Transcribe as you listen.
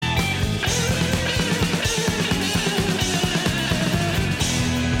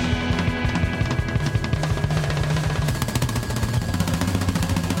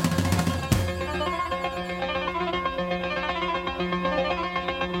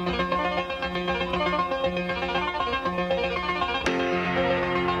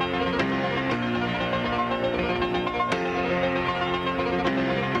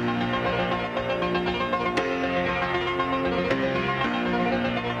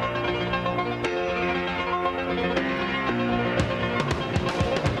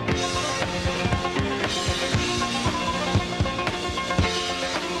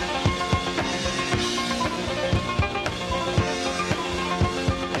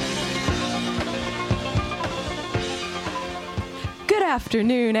Good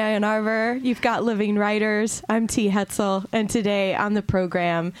afternoon, Ann Arbor. You've got Living Writers. I'm T. Hetzel, and today on the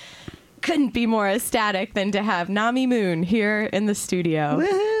program, couldn't be more ecstatic than to have Nami Moon here in the studio.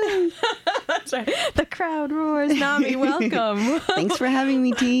 Woohoo! That's right. The crowd roars. Nami, welcome. Thanks for having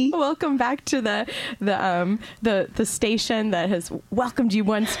me, T. Welcome back to the station that has welcomed you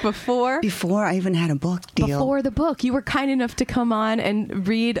once before. Before I even had a book deal. Before the book, you were kind enough to come on and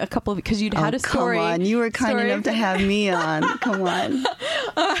read a couple of, because you'd had a story. Come on, you were kind enough to have me on. Come on.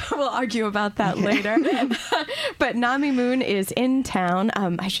 We'll argue about that later. But Nami Moon is in town.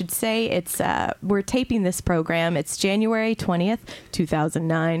 I should say we're taping this program. It's January 20th,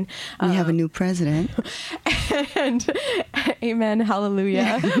 2009. We have a new president. And amen,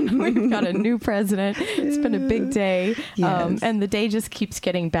 hallelujah. We've got a new president. It's been a big day. Yes. And the day just keeps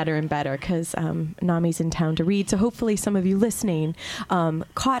getting better and better because Nami's in town to read. So hopefully some of you listening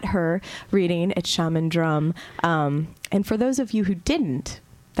caught her reading at Shaman Drum. And for those of you who didn't,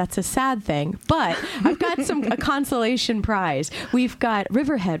 that's a sad thing, but I've got a consolation prize. We've got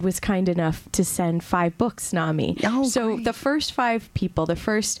Riverhead was kind enough to send 5 books, Nami. Oh, so great. the first 5 people, the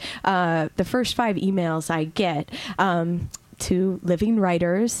first 5 emails I get to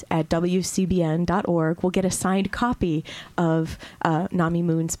livingwriters at wcbn.org will get a signed copy of Nami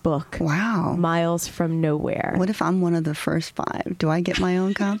Moon's book. Wow. Miles from Nowhere. What if I'm one of the first 5? Do I get my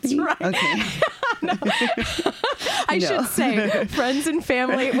own copy? That's right. Okay. I should say, friends and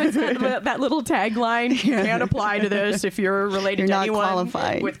family, what's that little tagline? You can't apply to this if you're related to not anyone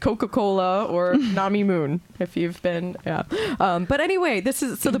qualified. with Coca-Cola or Nami Moon, if you've been, yeah. But anyway,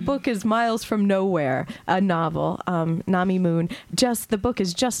 the book is Miles from Nowhere, a novel, Nami Moon. The book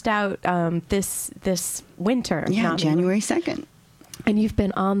is just out this winter. Yeah, Nami January Moon. 2nd. And you've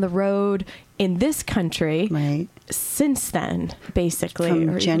been on the road in this country Right. since then, basically.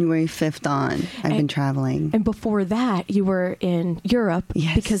 From January 5th on, I've been traveling. And before that, you were in Europe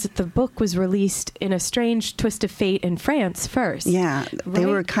Yes. because the book was released in a strange twist of fate in France first. Yeah, they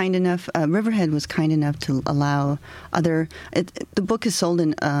Right? were kind enough, Riverhead was kind enough to allow the book is sold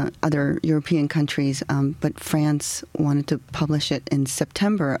in other European countries, but France wanted to publish it in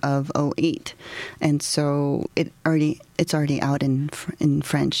September of 2008. And so it's already out in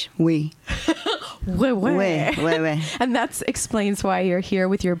French. Oui. Ouais, ouais. Ouais, ouais, ouais. And that explains why you're here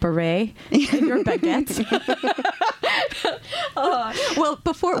with your beret and your baguette. Well,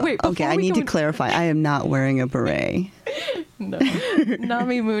 before Okay, I need to clarify. I am not wearing a beret. No.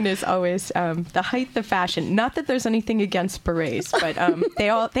 Nami Moon is always the height of fashion. Not that there's anything against berets, but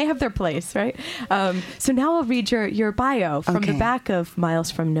they have their place, right? So now I'll read your bio from the Okay. back of Miles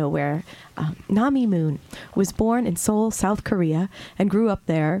from Nowhere. Nami Moon was born in Seoul, South Korea, and grew up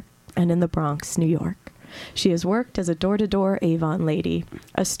there and in the Bronx, New York. She has worked as a door-to-door Avon lady,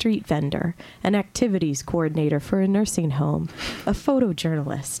 a street vendor, an activities coordinator for a nursing home, a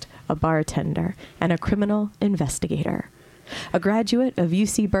photojournalist, a bartender, and a criminal investigator. A graduate of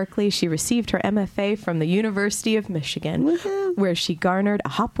UC Berkeley, she received her MFA from the University of Michigan, Woohoo. where she garnered a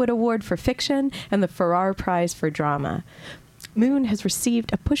Hopwood Award for fiction and the Farrar Prize for drama. Moon has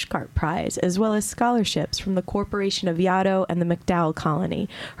received a Pushcart Prize, as well as scholarships from the Corporation of Yaddo and the MacDowell Colony.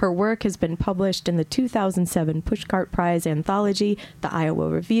 Her work has been published in the 2007 Pushcart Prize anthology, the Iowa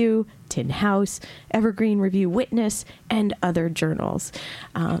Review, Tin House, Evergreen Review Witness, and other journals.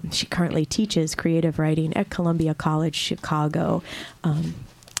 She currently teaches creative writing at Columbia College, Chicago.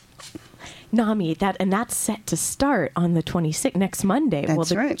 Nami, that's set to start on the 26th, next Monday.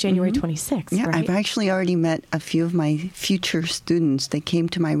 That's right. January 26th, Yeah, right? I've actually already met a few of my future students. They came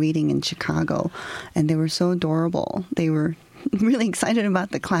to my reading in Chicago, and they were so adorable. They were really excited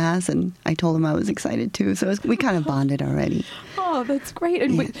about the class, and I told them I was excited too. So we kind of bonded already. Oh, that's great.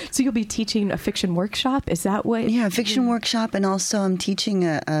 And Yeah. so you'll be teaching a fiction workshop? Is that what? Yeah, fiction workshop, and also I'm teaching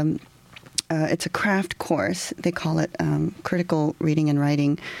it's a craft course. They call it critical reading and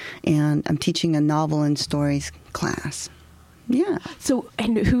writing, and I'm teaching a novel and stories class. Yeah. So,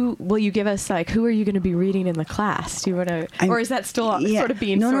 and who will you give us? Who are you going to be reading in the class? Do you want to, or is that still sort of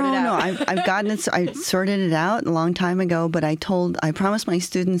being sorted out? No. I've gotten it. I sorted it out a long time ago. But I promised my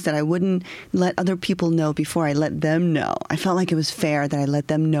students that I wouldn't let other people know before I let them know. I felt like it was fair that I let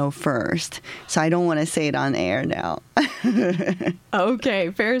them know first. So I don't want to say it on air now.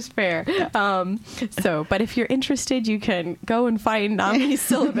 Okay, fair is fair. But if you're interested, you can go and find Nami's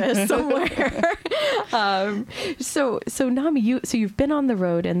syllabus somewhere. So Nami, you've been on the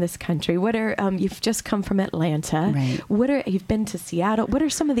road in this country. What are you've just come from Atlanta? Right. You've been to Seattle? What are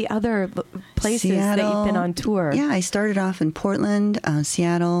some of the other places that you've been on tour? Yeah, I started off in Portland,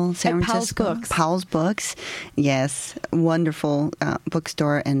 Seattle, San Francisco. Powell's Books. Yes, wonderful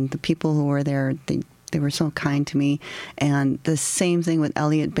bookstore, and the people who were there, they they were so kind to me. And the same thing with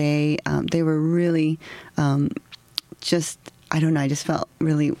Elliott Bay. They were really just, I don't know, I just felt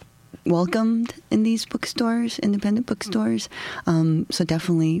really welcomed in these bookstores, independent bookstores. So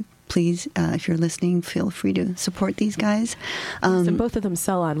definitely, please, if you're listening, feel free to support these guys. And both of them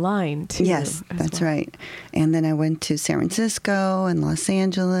sell online, too. Yes, that's right. And then I went to San Francisco and Los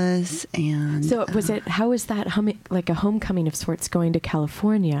Angeles. And so how was that like a homecoming of sorts going to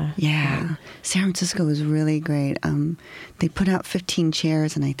California? Yeah. San Francisco was really great. They put out 15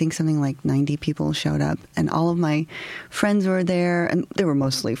 chairs, and I think something like 90 people showed up. And all of my friends were there, and they were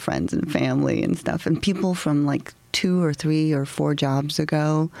mostly friends and family and stuff. And people from like 2 or 3 or 4 jobs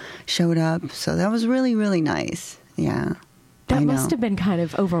ago showed up. So that was really, really nice. Yeah. That must have been kind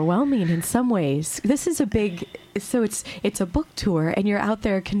of overwhelming in some ways. This is it's a book tour, and you're out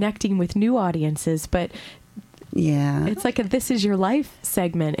there connecting with new audiences, but yeah, it's like a This Is Your Life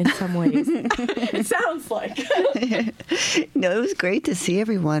segment in some ways. It sounds like. No, it was great to see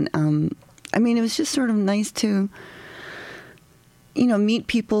everyone. I mean, it was just sort of nice to, meet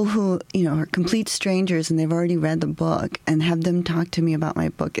people who, are complete strangers and they've already read the book and have them talk to me about my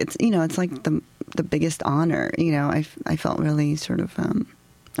book. It's, it's like the biggest honor. I felt really sort of,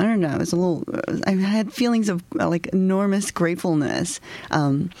 I don't know, it was I had feelings of like enormous gratefulness.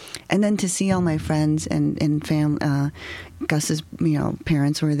 And then to see all my friends and family, Gus's,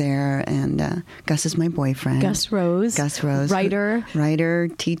 parents were there, and Gus is my boyfriend. Gus Rose. Writer,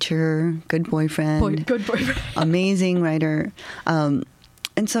 teacher, good boyfriend. Good boyfriend. Amazing writer. And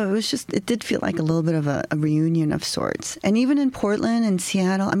so it did feel like a little bit of a reunion of sorts. And even in Portland and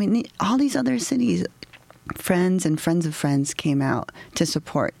Seattle, I mean, all these other cities, friends and friends of friends came out to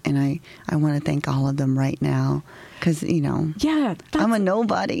support. And I want to thank all of them right now. Because, yeah, I'm a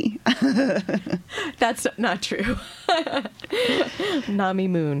nobody. That's not true. Nami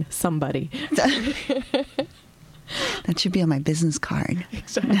Moon, somebody. That should be on my business card.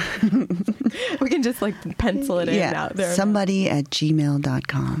 Exactly. We can just pencil it in out there. Somebody at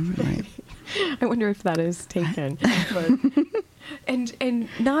gmail.com. Right. I wonder if that is taken. And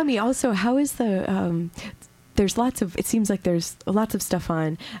Nami, also, how is it seems like there's lots of stuff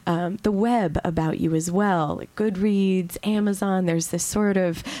on the web about you as well, like Goodreads, Amazon. There's this sort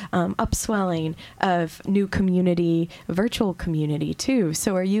of upswelling of new community, virtual community too.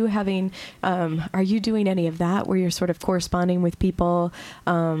 So are you doing any of that where you're sort of corresponding with people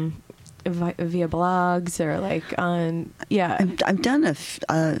via blogs or I've done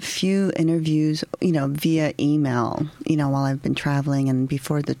a few interviews, via email, while I've been traveling and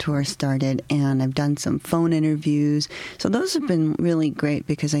before the tour started, and I've done some phone interviews. So those have been really great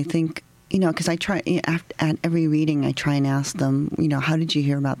because I think, because I try at every reading, I try and ask them, how did you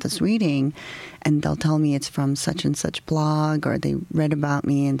hear about this reading? And they'll tell me it's from such and such blog, or they read about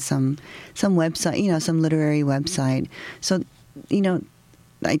me in some website, some literary website. So,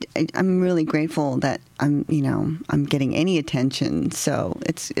 I'm really grateful that I'm getting any attention. So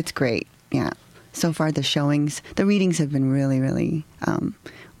it's great. Yeah. So far, the readings have been really, really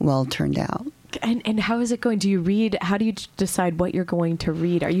well turned out. And how is it going? Do you read? How do you decide what you're going to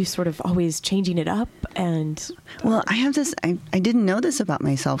read? Are you sort of always changing it up? Well, I have this. I didn't know this about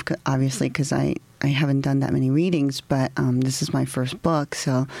myself, obviously, because I haven't done that many readings. But this is my first book,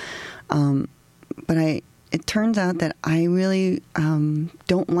 so. It turns out that I really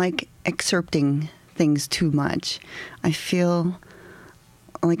don't like excerpting things too much. I feel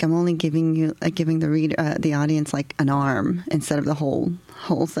like I'm only giving the reader, the audience, like an arm instead of the whole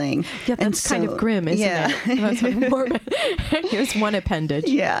thing. Yeah, that's kind of grim, isn't it? That's morbid. Here's one appendage.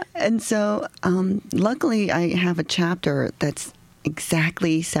 Yeah, and so luckily I have a chapter that's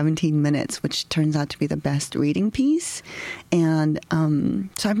exactly 17 minutes, which turns out to be the best reading piece. And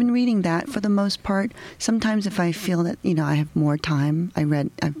so I've been reading that for the most part. Sometimes if I feel that, I have more time, I've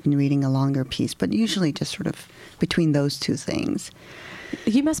been reading a longer piece, but usually just sort of between those two things.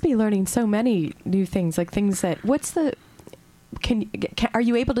 You must be learning so many new things, like things that, are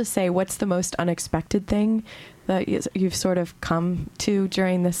you able to say what's the most unexpected thing that you've sort of come to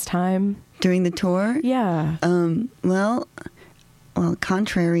during this time? During the tour? Yeah. Well,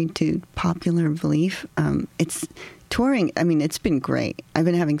 contrary to popular belief, it's touring. I mean, it's been great. I've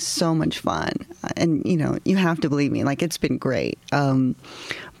been having so much fun. And, you have to believe me, it's been great.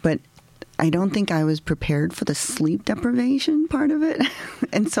 But I don't think I was prepared for the sleep deprivation part of it.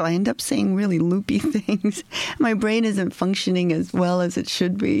 And so I end up saying really loopy things. My brain isn't functioning as well as it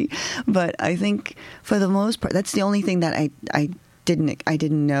should be. But I think for the most part, that's the only thing that I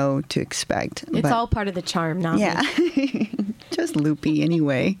didn't know to expect. It's all part of the charm now. Yeah. Just loopy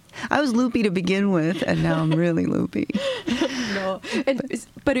anyway. I was loopy to begin with, and now I'm really loopy. No,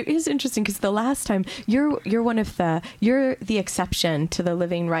 but it is interesting because the last time you're the exception to the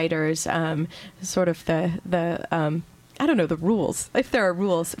living writers, sort of the I don't know the rules, if there are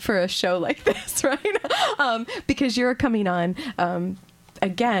rules for a show like this, right? Because you're coming on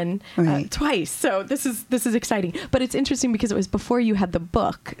again twice, so this is exciting. But it's interesting because it was before you had the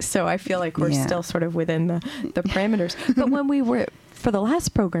book, so I feel like we're still sort of within the parameters. But when we were for the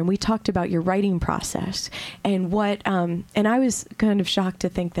last program, we talked about your writing process and what, and I was kind of shocked to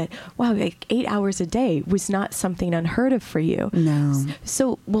think that, wow, like 8 hours a day was not something unheard of for you. No.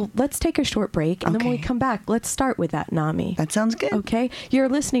 So, well, let's take a short break, and then when we come back, let's start with that, Nami. That sounds good. Okay. You're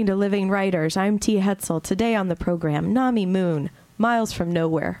listening to Living Writers. I'm Tia Hetzel. Today on the program, Nami Moon, Miles from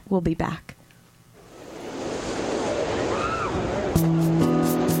Nowhere. We'll be back.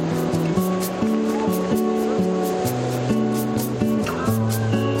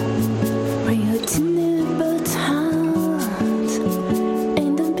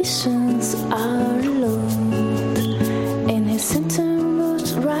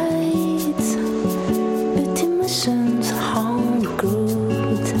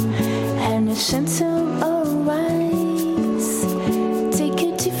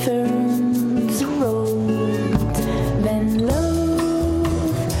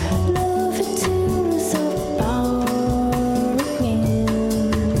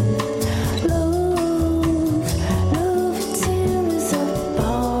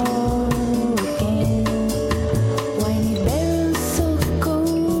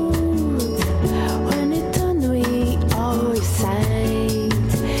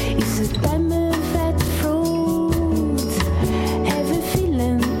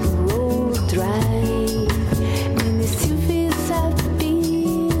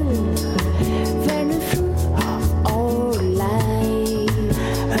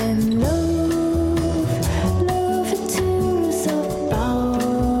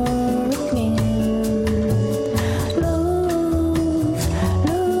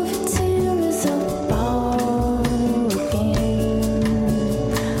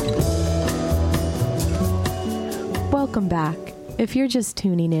 Welcome back. If you're just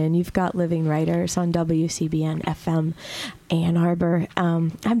tuning in, you've got Living Writers on WCBN FM Ann Arbor.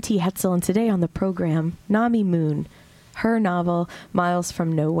 I'm T. Hetzel, and today on the program, Nami Moon, her novel, Miles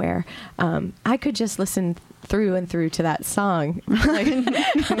from Nowhere. I could just listen through and through to that song, like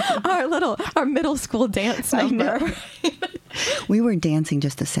our middle school dance number. We were dancing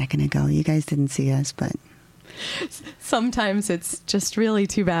just a second ago. You guys didn't see us, but sometimes it's just really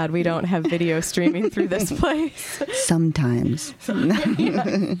too bad we don't have video streaming through this place. Sometimes. Yeah,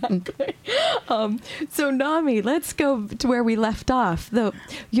 exactly. So Nami, let's go to where we left off.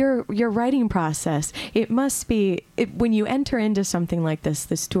 Your writing process. It must be when you enter into something like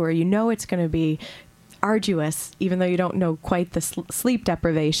this tour, you know it's going to be arduous, even though you don't know quite the sleep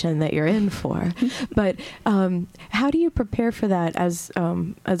deprivation that you're in for. But how do you prepare for that as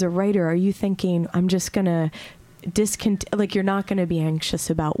a writer? Are you thinking, I'm just going to like you're not going to be anxious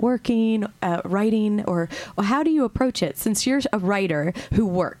about writing, or how do you approach it? Since you're a writer who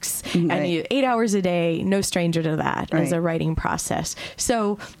works, and you 8 hours a day, no stranger to that as a writing process.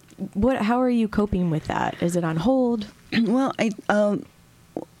 So how are you coping with that? Is it on hold? Well,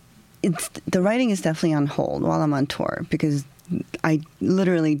 the writing is definitely on hold while I'm on tour, because I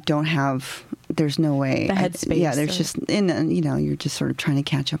literally don't have, there's no way. The headspace. Yeah, there's just, you're just sort of trying to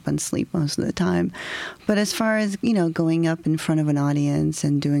catch up on sleep most of the time. But as far as, going up in front of an audience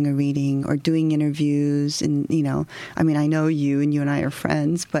and doing a reading or doing interviews and, I know you and I are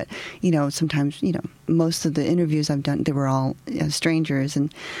friends, but, sometimes, most of the interviews I've done, they were all strangers.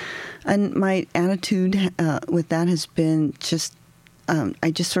 And my attitude with that has been just,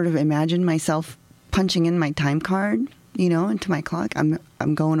 I just sort of imagine myself punching in my time card, into my clock.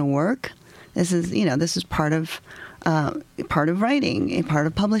 I'm going to work. This is part of writing, part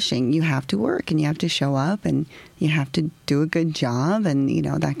of publishing. You have to work and you have to show up and you have to do a good job and,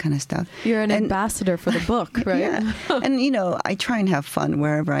 that kind of stuff. You're an ambassador for the book, right? Yeah. And, I try and have fun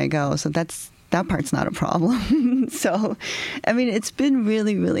wherever I go. So that part's not a problem. So, it's been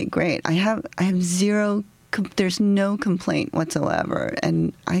really, really great. I have zero, there's no complaint whatsoever.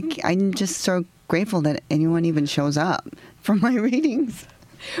 And I'm just so grateful that anyone even shows up for my readings.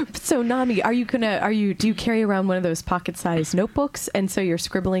 So Nami, do you carry around one of those pocket-sized notebooks, and so you're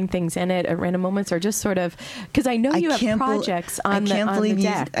scribbling things in it at random moments, or just sort of, because I know you have projects on the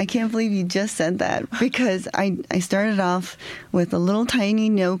deck. I can't believe you just said that, because I started off with a little tiny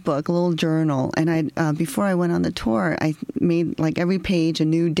notebook, a little journal, and before I went on the tour, I made like every page a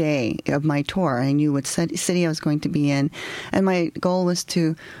new day of my tour. I knew what city I was going to be in, and my goal was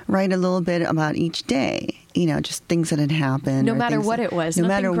to write a little bit about each day. just things that had happened. No matter what it was. No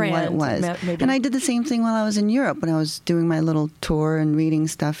matter what it was. Maybe. And I did the same thing while I was in Europe, when I was doing my little tour and reading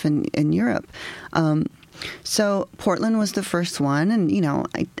stuff in Europe. So Portland was the first one, and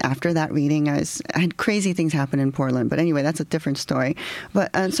after that reading, I had crazy things happen in Portland. But anyway, that's a different story. But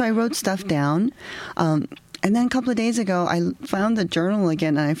so I wrote stuff down, and then a couple of days ago, I found the journal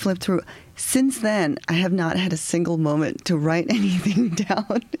again, and I flipped through. Since then, I have not had a single moment to write anything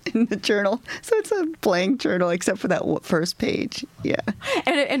down in the journal. So it's a blank journal, except for that first page. Yeah.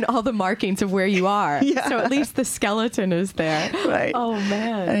 And all the markings of where you are. Yeah. So at least the skeleton is there. Right. Oh,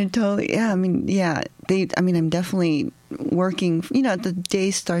 man. And totally, yeah. I'm definitely working. The day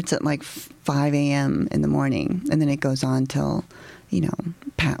starts at like 5 a.m. in the morning, and then it goes on till,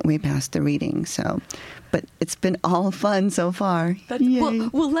 way past the reading. So, but it's been all fun so far.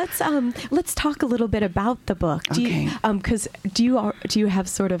 Well, let's talk a little bit about the book. Because do you have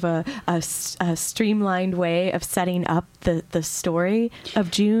sort of a streamlined way of setting up the story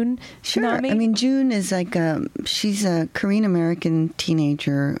of June? Sure. Nami? June is like she's a Korean American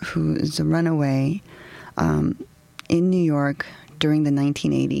teenager who is a runaway in New York during the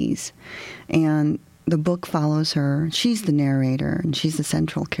 1980s, and the book follows her. She's the narrator, and she's the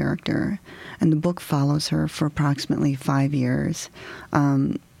central character. And the book follows her for approximately 5 years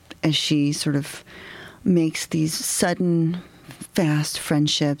as she sort of makes these sudden, fast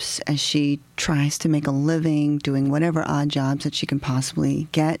friendships as she tries to make a living doing whatever odd jobs that she can possibly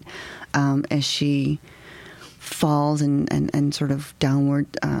get, as she falls and sort of downward,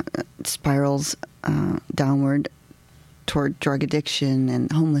 spirals downward toward drug addiction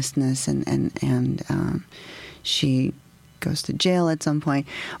and homelessness, and she goes to jail at some point.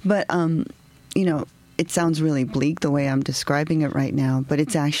 But it sounds really bleak the way I'm describing it right now, but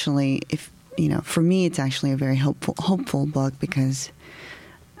it's actually, for me, it's actually a very hopeful book, because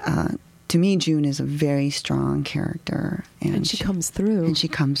to me, June is a very strong character. And she comes through. And she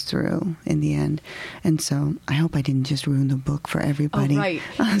comes through in the end. And so I hope I didn't just ruin the book for everybody. Oh, right.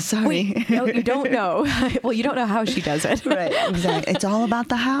 Sorry. Wait, no, you don't know. Well, you don't know how she does it. Right, exactly. It's all about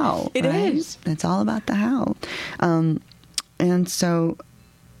the how. It is. It's all about the how. And so,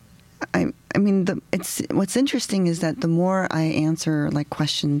 what's interesting is that the more I answer like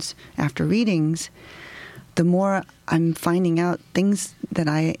questions after readings, the more I'm finding out things that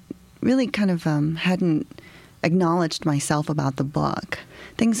I really kind of hadn't acknowledged myself about the book.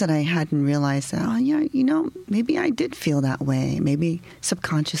 Things that I hadn't realized that, maybe I did feel that way. Maybe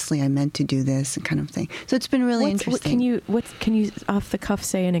subconsciously I meant to do this and kind of thing. So it's been really interesting. Can you off the cuff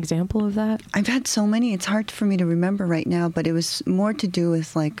say an example of that? I've had so many. It's hard for me to remember right now, but it was more to do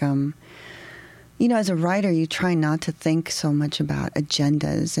with like, as a writer, you try not to think so much about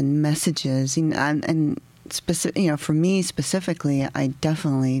agendas and messages, and specific, for me specifically, I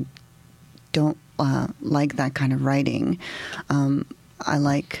definitely don't like that kind of writing. I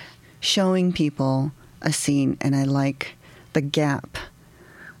like showing people a scene, and I like the gap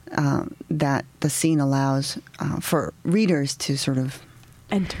that the scene allows for readers to sort of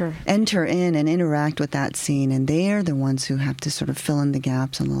enter in and interact with that scene, and they're the ones who have to sort of fill in the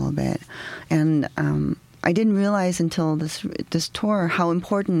gaps a little bit. And I didn't realize until this tour how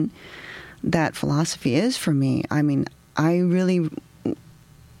important that philosophy is for me. I really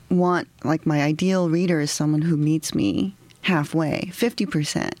want, like, my ideal reader is someone who meets me halfway,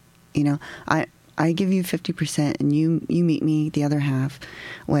 50%. I give you 50%, and you meet me the other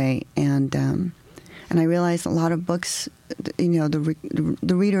halfway. And I realized a lot of books, the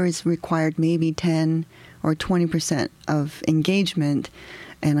reader is required maybe 10 or 20% of engagement,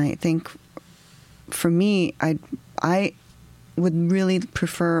 and I think for me, I would really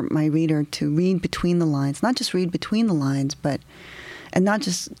prefer my reader to read between the lines, not just read between the lines, and not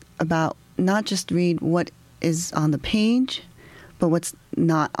just read what is on the page, but what's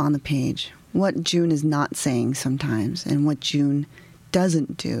not on the page, what June is not saying sometimes, and what June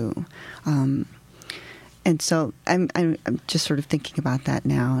doesn't do. And so I'm just sort of thinking about that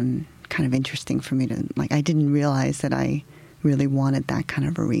now, and kind of interesting for me to, like, I didn't realize that I really wanted that kind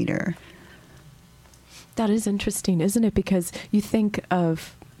of a reader. That is interesting, isn't it? Because you think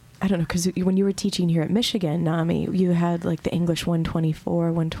of, I don't know, because when you were teaching here at Michigan, Nami, you had like the English 124,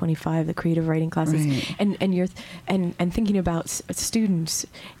 125, the creative writing classes, right. and you're and thinking about students,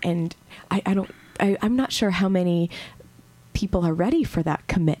 and I'm not sure how many people are ready for that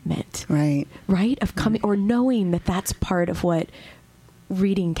commitment, right, of coming or knowing that that's part of what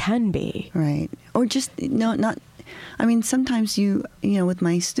reading can be, right, or just not. Sometimes with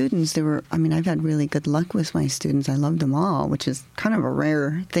my students, I've had really good luck with my students. I love them all, which is kind of a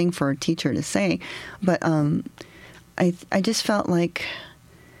rare thing for a teacher to say. But I just felt like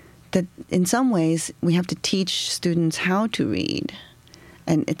that in some ways we have to teach students how to read.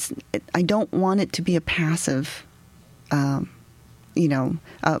 And I don't want it to be a passive,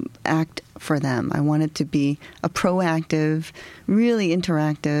 act for them. I want it to be a proactive, really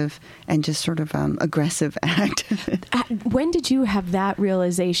interactive, and just sort of aggressive act. When did you have that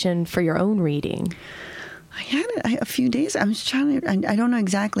realization for your own reading? I had it a few days. I was trying to, I don't know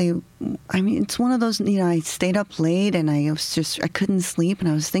exactly. I mean, it's one of those, I stayed up late and I couldn't sleep, and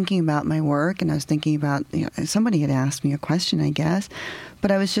I was thinking about my work, and I was thinking about, somebody had asked me a question, I guess,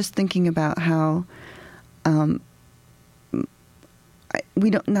 but I was just thinking about how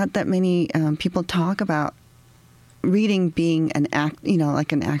not that many people talk about reading being an act,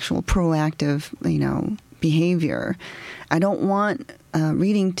 like an actual proactive, behavior. I don't want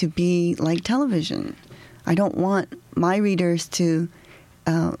reading to be like television. I don't want my readers to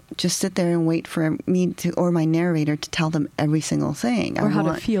just sit there and wait for me or my narrator to tell them every single thing. Or how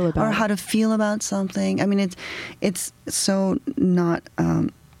to feel about something. I mean, it's so not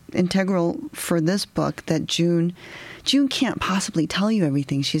integral for this book that June can't possibly tell you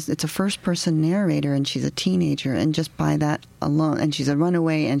everything. It's a first-person narrator, and she's a teenager, and just by that alone, and she's a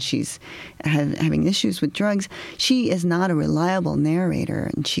runaway, and she's having issues with drugs. She is not a reliable narrator,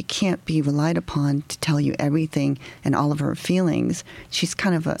 and she can't be relied upon to tell you everything and all of her feelings. She's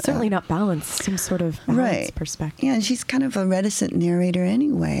kind of certainly not balanced, some sort of balanced perspective. Yeah, and she's kind of a reticent narrator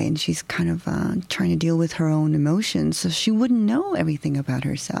anyway, and she's kind of trying to deal with her own emotions, so she wouldn't know everything about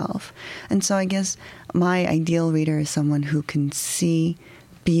herself. And so I guess my ideal reader is someone who can see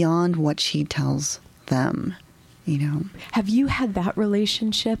beyond what she tells them, Have you had that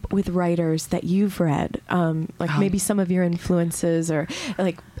relationship with writers that you've read? Maybe some of your influences or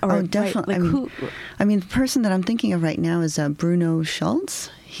definitely. The person that I'm thinking of right now is Bruno Schulz.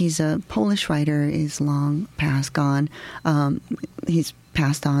 He's a Polish writer. He's long past gone. He's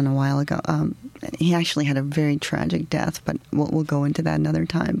passed on a while ago. He actually had a very tragic death, but we'll go into that another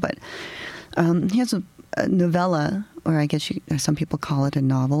time. But he has a novella, or I guess some people call it a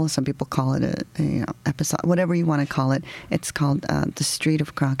novel, some people call it a episode, whatever you want to call it. It's called The Street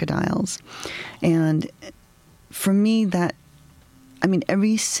of Crocodiles. And for me,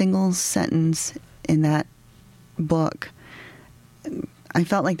 every single sentence in that book, I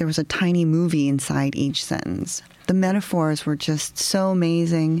felt like there was a tiny movie inside each sentence. The metaphors were just so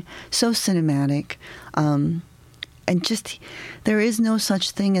amazing, so cinematic. And just, there is no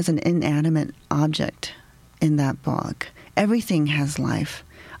such thing as an inanimate object in that book. Everything has life.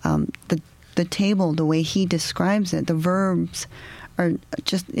 The table, the way he describes it, the verbs are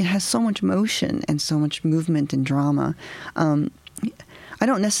just, it has so much motion and so much movement and drama. I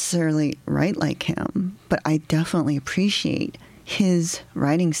don't necessarily write like him, but I definitely appreciate his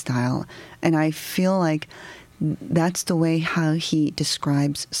writing style. And I feel like that's the way how he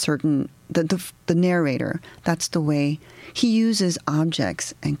describes the narrator. That's the way he uses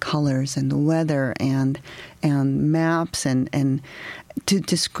objects and colors and the weather and maps and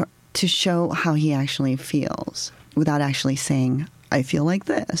to show how he actually feels without actually saying, I feel like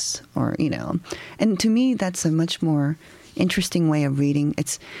this, or, And to me, that's a much more interesting way of reading.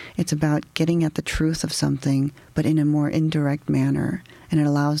 It's about getting at the truth of something, but in a more indirect manner. And it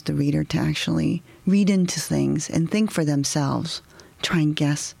allows the reader to actually read into things and think for themselves, try and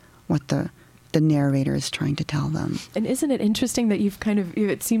guess what the narrator is trying to tell them. And isn't it interesting that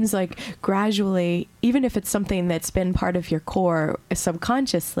it seems like gradually, even if it's something that's been part of your core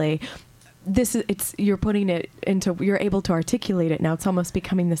subconsciously, you're putting it into, you're able to articulate it now. It's almost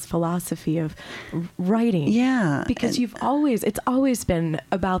becoming this philosophy of writing. Yeah. Because it's always been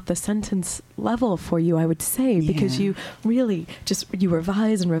about the sentence level for you, I would say, because you really you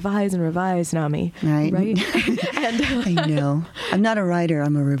revise and revise and revise, Nami. Right. And I know. I'm not a writer,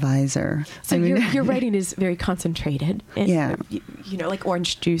 I'm a reviser. So your writing is very concentrated. Yeah. Like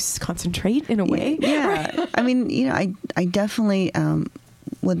orange juice concentrate in a way. Yeah. I definitely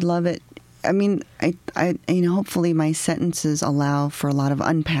would love it. I hopefully my sentences allow for a lot of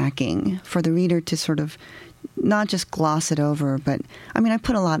unpacking for the reader to sort of not just gloss it over, but I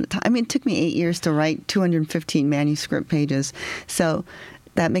put a lot of time. It took me 8 years to write 215 manuscript pages. So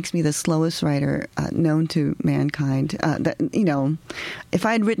that makes me the slowest writer known to mankind. If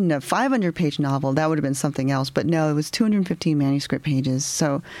I had written a 500-page novel, that would have been something else. But no, it was 215 manuscript pages.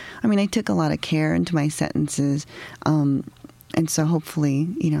 So, I took a lot of care into my sentences. And so hopefully,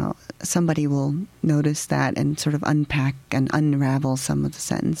 somebody will notice that and sort of unpack and unravel some of the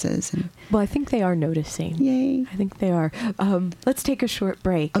sentences. Well, I think they are noticing. Yay. I think they are. Let's take a short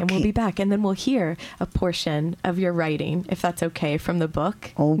break, and we'll be back. And then we'll hear a portion of your writing, if that's okay, from the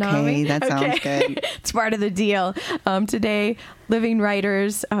book. Okay, Nami? that sounds good. It's part of the deal. Today, Living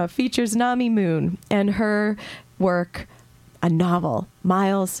Writers features Nami Moon and her work, a novel,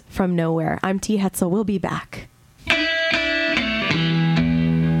 Miles from Nowhere. I'm T. Hetzel. We'll be back.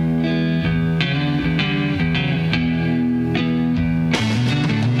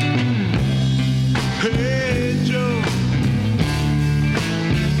 Hey Joe,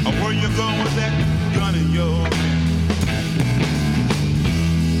 where you going with that gun in your hand?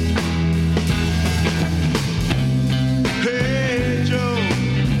 Hey Joe,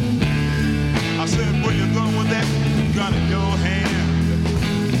 I said, where you going with that gun in your hand?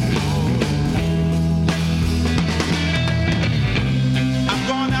 I'm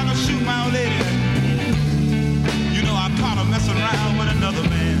going down to shoot my old lady. You know I caught her messing around with another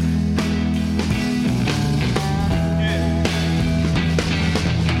man.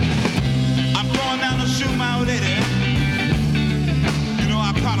 Shoot my old lady. You know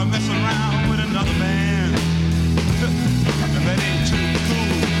I caught her messing around with another man. And that ain't too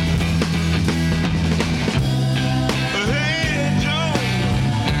cool. But hey Joe,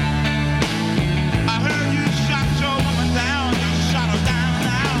 I heard you shot your woman down. You shot her down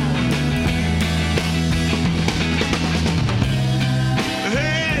now.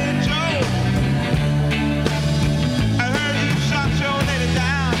 Hey Joe, I heard you shot your lady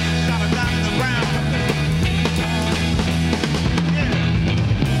down. You shot her down to the ground.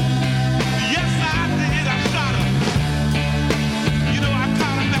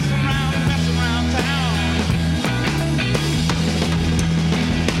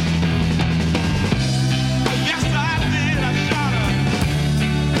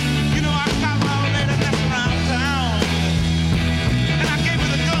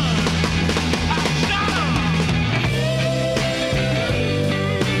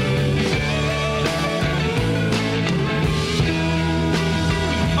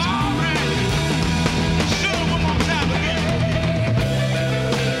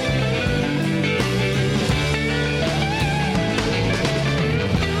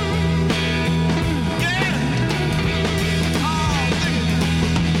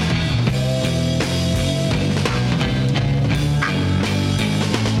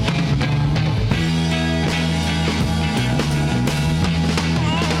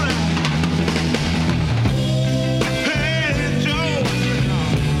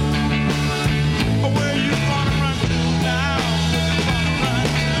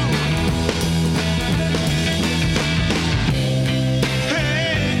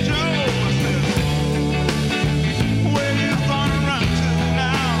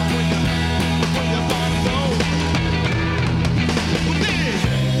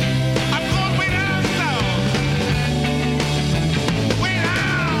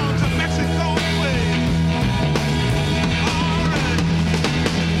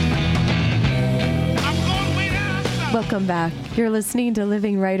 Welcome back. You're listening to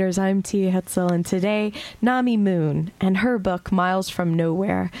Living Writers. I'm T. Hetzel, and today, Nami Moon and her book, Miles from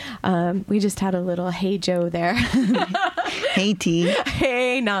Nowhere. We just had a little hey Joe there. Hey T.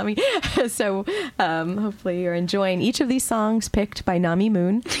 Hey Nami. So hopefully you're enjoying each of these songs picked by Nami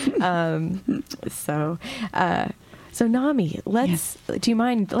Moon. So Nami, do you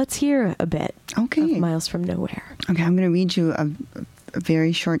mind? Let's hear a bit of Miles from Nowhere. Okay, I'm going to read you a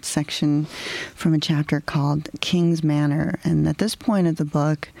very short section from a chapter called King's Manor. And at this point of the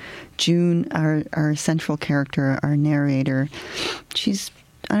book, June, our central character, our narrator, she's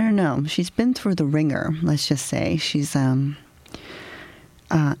been through the ringer, let's just say. She's had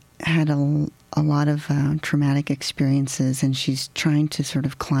a lot of traumatic experiences, and she's trying to sort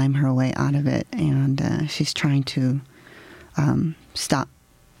of climb her way out of it. And she's trying to stop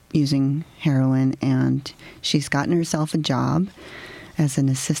using heroin, and she's gotten herself a job as an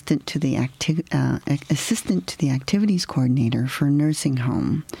assistant to the activities coordinator for a nursing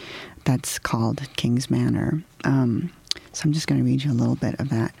home that's called King's Manor. So I'm just going to read you a little bit of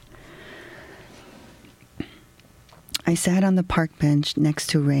that. I sat on the park bench next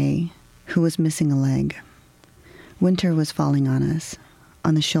to Ray, who was missing a leg. Winter was falling on us.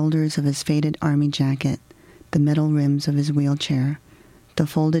 On the shoulders of his faded army jacket, the metal rims of his wheelchair, the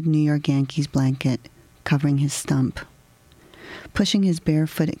folded New York Yankees blanket covering his stump. Pushing his bare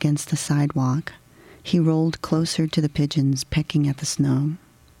foot against the sidewalk, he rolled closer to the pigeons pecking at the snow.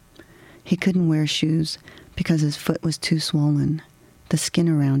 He couldn't wear shoes because his foot was too swollen, the skin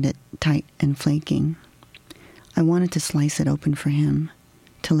around it tight and flaking. I wanted to slice it open for him,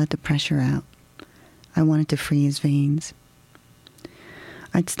 to let the pressure out. I wanted to free his veins.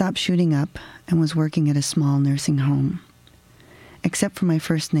 I'd stopped shooting up and was working at a small nursing home. Except for my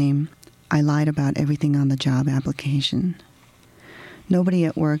first name, I lied about everything on the job application. Nobody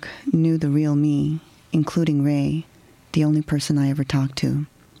at work knew the real me, including Ray, the only person I ever talked to,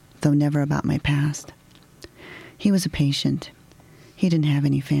 though never about my past. He was a patient. He didn't have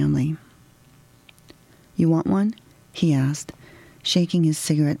any family. "You want one?" he asked, shaking his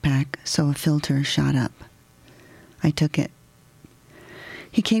cigarette pack so a filter shot up. I took it.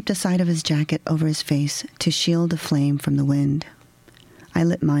 He caped the side of his jacket over his face to shield the flame from the wind. I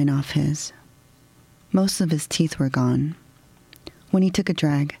lit mine off his. Most of his teeth were gone. When he took a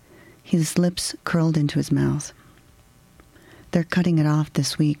drag, his lips curled into his mouth. "They're cutting it off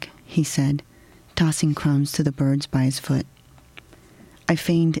this week," he said, tossing crumbs to the birds by his foot. I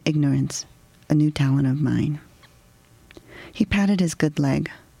feigned ignorance, a new talent of mine. He patted his good leg.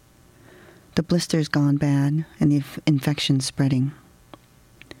 The blister's gone bad, and the infection's spreading.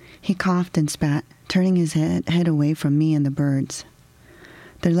 He coughed and spat, turning his head away from me and the birds.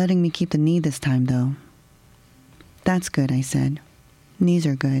 "They're letting me keep the knee this time, though." "That's good," I said. "Knees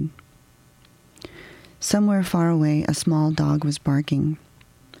are good." Somewhere far away, a small dog was barking.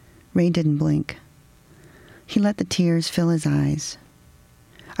 Ray didn't blink. He let the tears fill his eyes.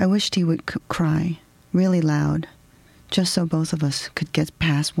 I wished he would cry, really loud, just so both of us could get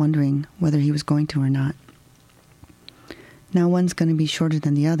past wondering whether he was going to or not. "Now one's going to be shorter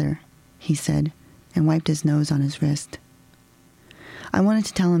than the other," he said, and wiped his nose on his wrist. I wanted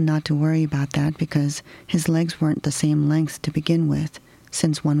to tell him not to worry about that because his legs weren't the same length to begin with,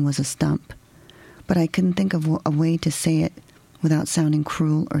 since one was a stump, but I couldn't think of a way to say it without sounding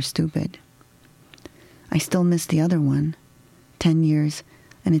cruel or stupid. I still miss the other one. 10 years,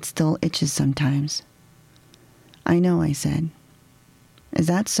 and it still itches sometimes. "I know," I said. "Is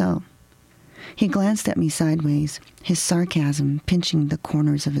that so?" He glanced at me sideways, his sarcasm pinching the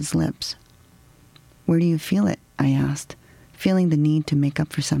corners of his lips. "Where do you feel it?" I asked, feeling the need to make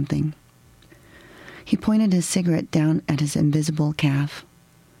up for something. He pointed his cigarette down at his invisible calf.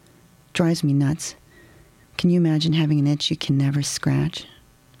 "Drives me nuts. Can you imagine having an itch you can never scratch?"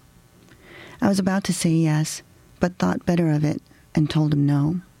 I was about to say yes, but thought better of it and told him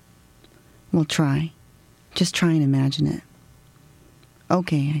no. "We'll try. Just try and imagine it."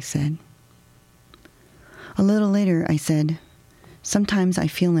 "Okay," I said. A little later, I said, "Sometimes I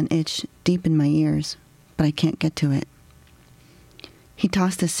feel an itch deep in my ears, but I can't get to it." He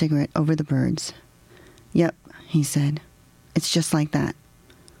tossed his cigarette over the birds. "Yep," he said. "It's just like that.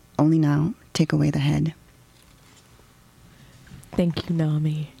 Only now, take away the head." Thank you,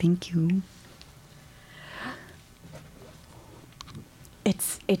 Nami. Thank you.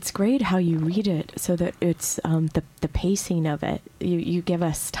 It's great how you read it so that it's the pacing of it. You give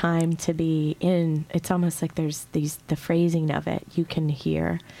us time to be in. It's almost like there's the phrasing of it you can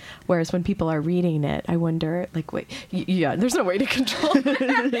hear. Whereas when people are reading it, I wonder, like, wait, yeah, there's no way to control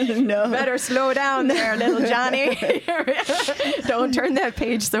it. No. Better slow down there, little Johnny. Don't turn that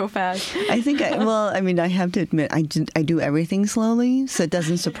page so fast. I think, I have to admit, I do everything slowly, so it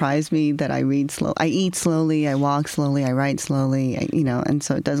doesn't surprise me that I read slow. I eat slowly, I walk slowly, I write slowly, and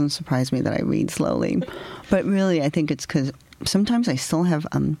so it doesn't surprise me that I read slowly. But really, I think it's because sometimes I still have,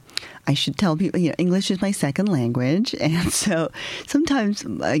 I should tell people, English is my second language. And so sometimes,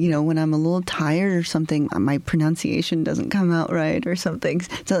 when I'm a little tired or something, my pronunciation doesn't come out right or something.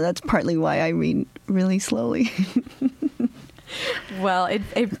 So that's partly why I read really slowly. Well, it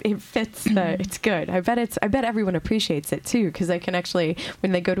fits it's good. I bet everyone appreciates it too, because I can actually,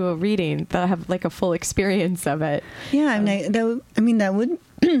 when they go to a reading, they'll have like a full experience of it. Yeah,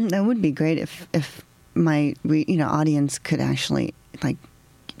 that would be great if my audience could actually like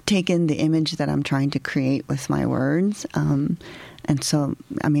take in the image that I'm trying to create with my words. And so,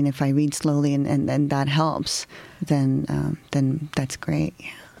 if I read slowly and that helps, then that's great.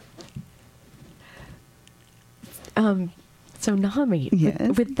 Yeah. So Nami,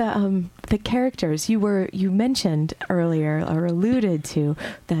 yes. with the characters, you mentioned earlier or alluded to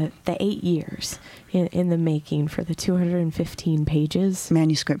the 8 years in the making for the 215 pages.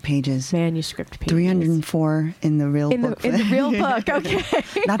 Manuscript pages. 304 in the real book. In the real book, okay.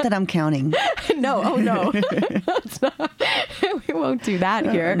 Not that I'm counting. No, It's not, we won't do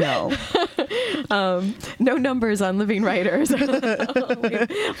that here. No. No numbers on Living Writers.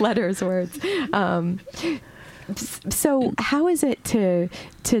 Letters, words. So how is it to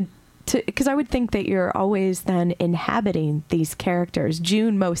because I would think that you're always then inhabiting these characters,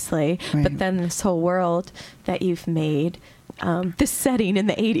 June mostly, right. But then this whole world that you've made. this setting in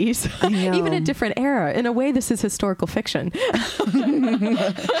the 80s, even a different era. In a way, this is historical fiction.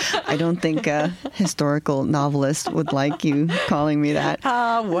 I don't think a historical novelist would like you calling me that.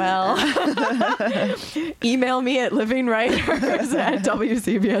 Well. Email me at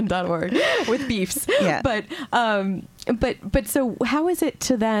livingwriters@wcbn.org with beefs. Yeah. But so how is it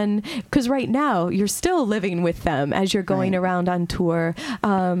to then, because right now you're still living with them as you're going around on tour,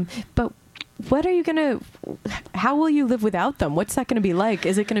 but what are you how will you live without them? What's that going to be like?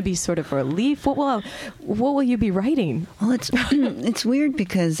 Is it going to be sort of a relief? What will you be writing? Well, it's weird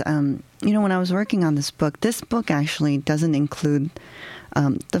because, when I was working on this book actually doesn't include,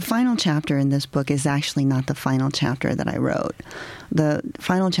 the final chapter in this book is actually not the final chapter that I wrote. The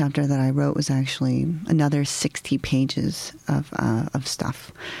final chapter that I wrote was actually another 60 pages of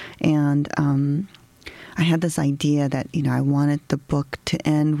stuff. And, I had this idea that, I wanted the book to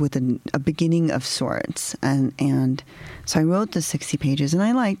end with a beginning of sorts. And so I wrote the 60 pages, and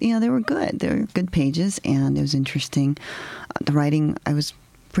I liked, they were good. They were good pages, and it was interesting. The writing I was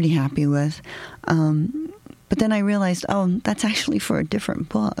pretty happy with. But then I realized, that's actually for a different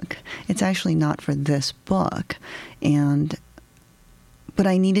book. It's actually not for this book. But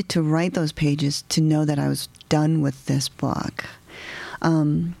I needed to write those pages to know that I was done with this book.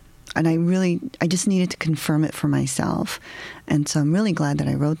 And I just needed to confirm it for myself. And so I'm really glad that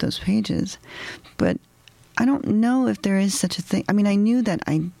I wrote those pages. But I don't know if there is such a thing. I mean, I knew that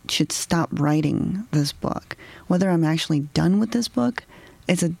I should stop writing this book. Whether I'm actually done with this book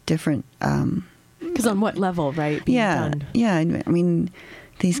is a different... Because on what level, right? Done. Yeah. I mean,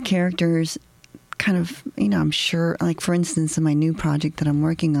 these characters kind of, I'm sure, like, for instance, in my new project that I'm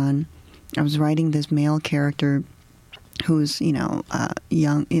working on, I was writing this male character who's,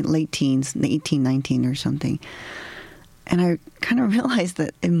 young, late teens, 18, 19 or something. And I kind of realized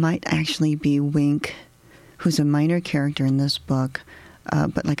that it might actually be Wink, who's a minor character in this book,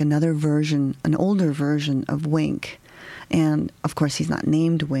 but like another version, an older version of Wink. And, of course, he's not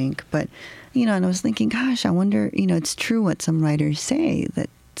named Wink, but, and I was thinking, gosh, I wonder, it's true what some writers say, that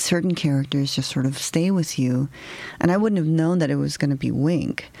certain characters just sort of stay with you. And I wouldn't have known that it was going to be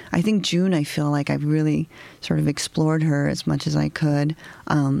Wink. I think June, I feel like I've really sort of explored her as much as I could.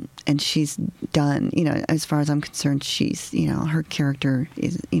 And she's done, as far as I'm concerned, she's, her character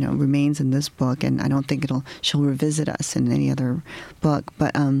is, remains in this book. And I don't think she'll revisit us in any other book,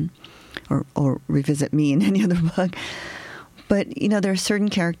 but, or revisit me in any other book. But, there are certain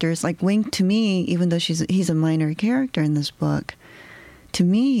characters like Wink, to me, even though he's a minor character in this book, to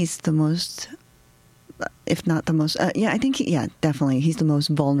me, he's the most, if not the most, I think, definitely, he's the most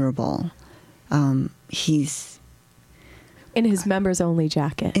vulnerable. He's... In his members-only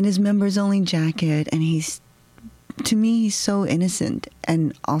jacket. In his members-only jacket, and to me, he's so innocent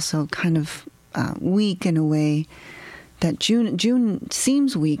and also kind of weak in a way that June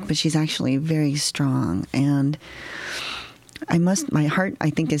seems weak, but she's actually very strong. And my heart,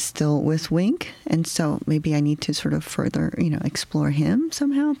 I think, is still with Wink, and so maybe I need to sort of further, explore him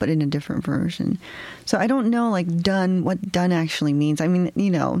somehow, but in a different version. So I don't know, like, what done actually means. I mean,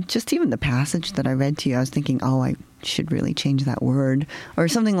 just even the passage that I read to you, I was thinking, I should really change that word, or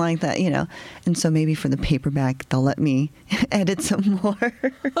something like that, And so maybe for the paperback, they'll let me edit some more.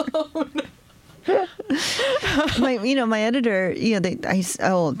 Oh, no. My editor,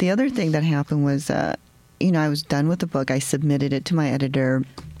 the other thing that happened was, I was done with the book. I submitted it to my editor.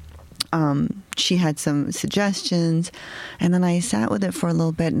 She had some suggestions, and then I sat with it for a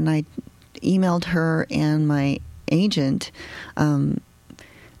little bit, and I emailed her and my agent and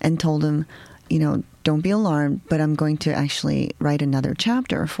told him, don't be alarmed, but I'm going to actually write another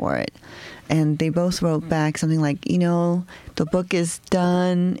chapter for it. And they both wrote back something like, the book is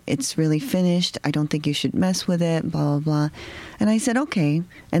done. It's really finished. I don't think you should mess with it, blah, blah, blah. And I said, okay.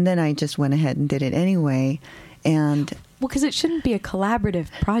 And then I just went ahead and did it anyway. And well, because it shouldn't be a collaborative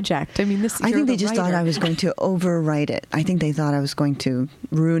project. I mean, I think they just thought I was going to overwrite it. I think they thought I was going to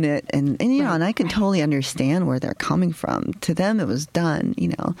ruin it. And and I can totally understand where they're coming from. To them, it was done,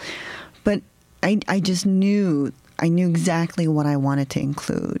 But I just knew... I knew exactly what I wanted to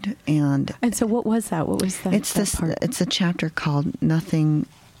include, and so what was that? What was that? It's a chapter called "Nothing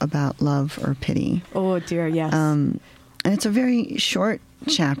About Love or Pity." Oh dear, yes. And it's a very short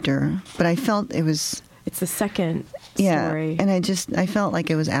chapter, but I felt it was. It's the second story, and I felt like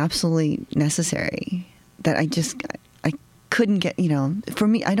it was absolutely necessary. That I couldn't get. For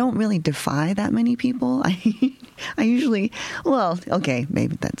me, I don't really defy that many people. I usually,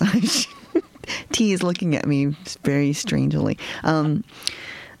 maybe that's. T is looking at me very strangely.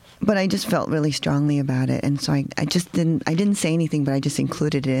 But I just felt really strongly about it. And so I didn't say anything, but I just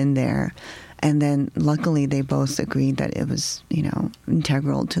included it in there. And then luckily they both agreed that it was,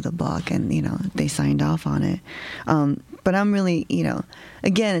 integral to the book, and, they signed off on it. But I'm really,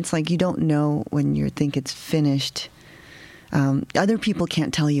 again, it's like you don't know when you think it's finished. Other people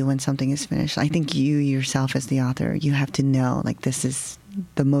can't tell you when something is finished. I think you yourself as the author, you have to know, like, this is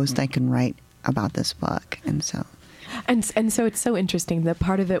the most I can write about this book. And so... And so it's so interesting that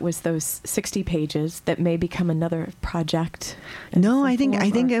part of it was those 60 pages that may become another project. No, I think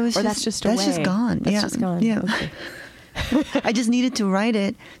it was that's just gone. That's just gone. Yeah. Okay. I just needed to write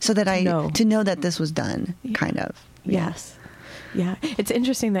it so that to know that this was done, kind of. Yes. Yeah. It's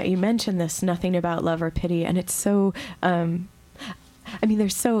interesting that you mentioned this, nothing about love or pity, and it's so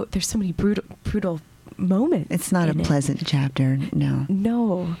there's so many brutal moments. It's not a pleasant chapter, no.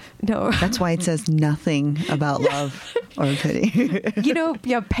 No. That's why it says nothing about love or pity.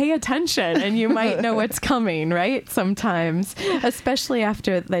 Pay attention and you might know what's coming, right? Sometimes, especially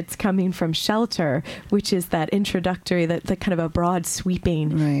after that's coming from Shelter, which is that introductory, that kind of a broad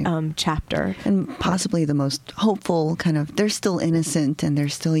sweeping chapter. And possibly the most hopeful kind of, they're still innocent and they're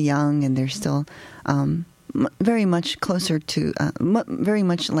still young and they're still very much closer to, very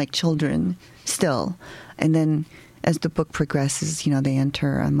much like children still. And then as the book progresses, they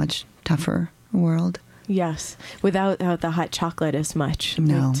enter a much tougher world. Yes, without the hot chocolate as much.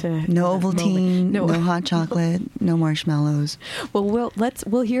 No Ovaltine, no hot chocolate, no marshmallows. Well,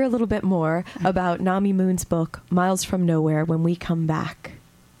 we'll hear a little bit more about Nami Moon's book, Miles from Nowhere, when we come back.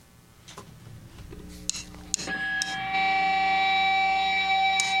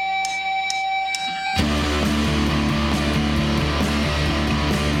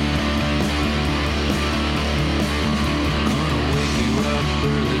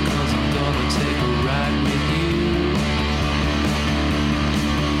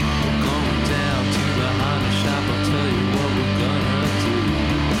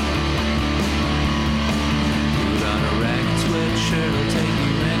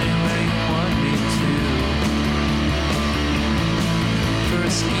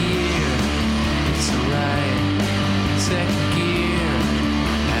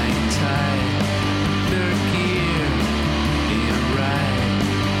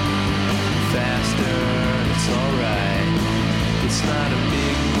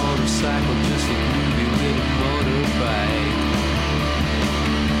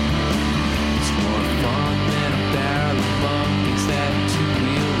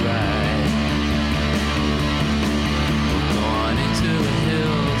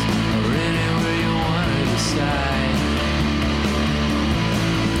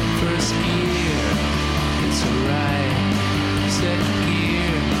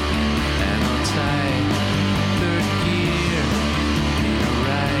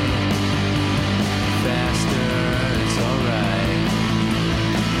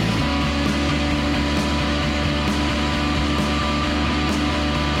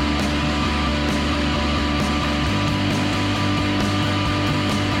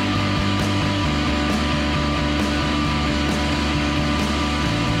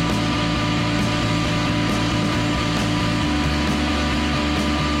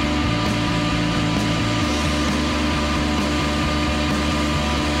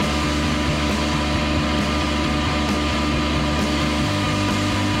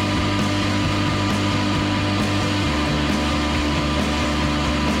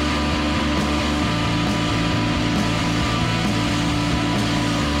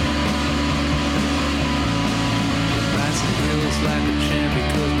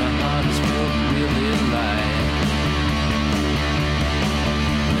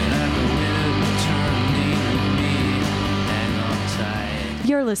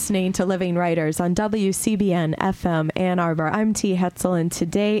 You're listening to Living Writers on WCBN FM Ann Arbor. I'm T. Hetzel, and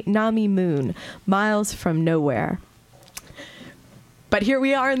today, Nami Moon, Miles from Nowhere. But here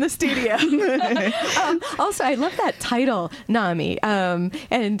we are in the studio. Also, I love that title, Nami.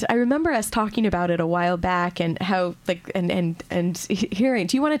 And I remember us talking about it a while back, and how, and hearing.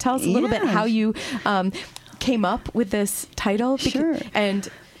 Do you want to tell us a little bit how you came up with this title? Sure.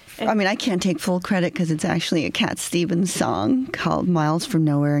 I can't take full credit because it's actually a Cat Stevens song called Miles from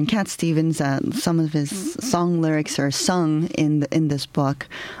Nowhere. And Cat Stevens, some of his song lyrics are sung in this book.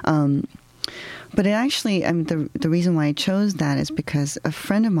 But it actually, the reason why I chose that is because a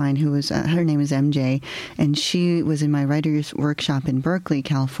friend of mine who was, her name is MJ, and she was in my writer's workshop in Berkeley,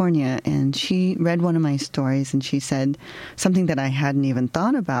 California, and she read one of my stories, and she said something that I hadn't even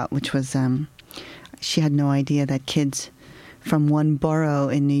thought about, which was she had no idea that kids from one borough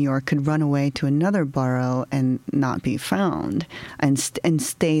in New York could run away to another borough and not be found and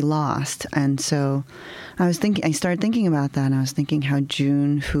stay lost. And so I started thinking about that, and I was thinking how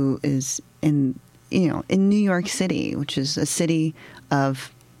June, who is in New York City, which is a city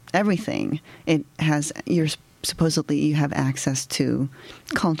of everything, supposedly you have access to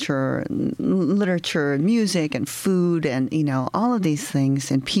culture, literature, music, and food, and all of these things,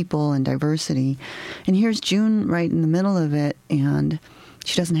 and people and diversity. And here's June right in the middle of it, and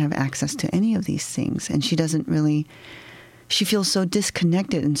she doesn't have access to any of these things, and she feels so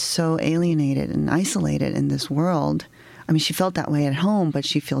disconnected and so alienated and isolated in this world. I mean, she felt that way at home, but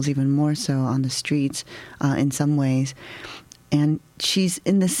she feels even more so on the streets in some ways. And she's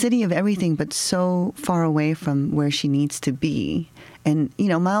in the city of everything, but so far away from where she needs to be. And,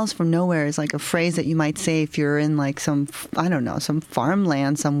 miles from nowhere is like a phrase that you might say if you're in like some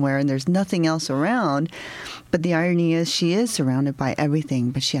farmland somewhere and there's nothing else around. But the irony is she is surrounded by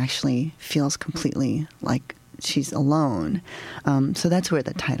everything, but she actually feels completely like she's alone. So that's where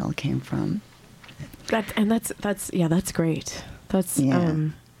the title came from. That's great.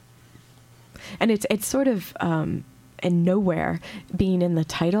 And it's sort of, and nowhere being in the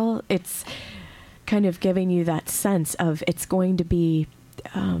title, it's kind of giving you that sense of it's going to be,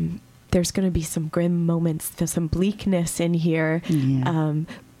 there's going to be some grim moments, there's some bleakness in here. Yeah.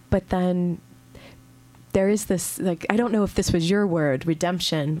 But then there is this, like, I don't know if this was your word,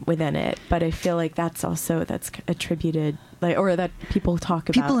 redemption within it, but I feel like that's attributed, like, or that people talk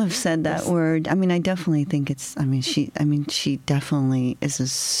about. People have said that word. I mean, I definitely think she definitely is a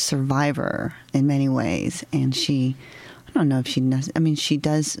survivor in many ways. And I don't know if she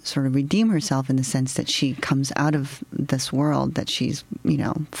does sort of redeem herself in the sense that she comes out of this world that she's,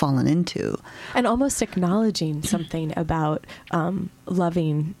 fallen into. And almost acknowledging something about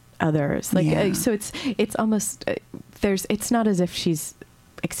loving others. Like, so it's almost, it's not as if she's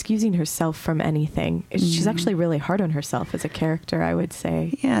excusing herself from anything. She's actually really hard on herself as a character, I would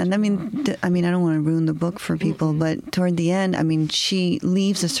say. Yeah, and I mean, I don't want to ruin the book for people, but toward the end, I mean, she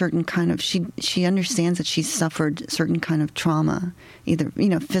leaves a certain kind of, she understands that she's suffered certain kind of trauma, either,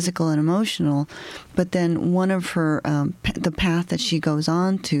 physical and emotional, but then one of her, the path that she goes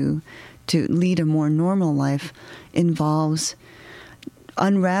on to lead a more normal life involves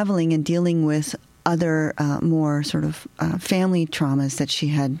unraveling and dealing with other more sort of family traumas that she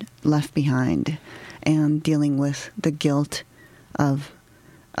had left behind, and dealing with the guilt of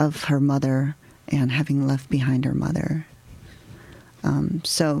her mother and having left behind her mother.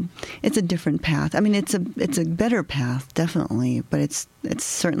 So it's a different path. I mean, it's a better path, definitely, but it's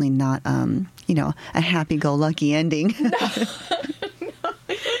certainly not a happy-go-lucky ending. No.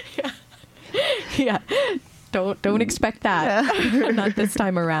 Yeah. Don't expect that. Not this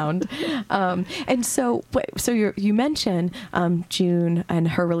time around. And so you mentioned June and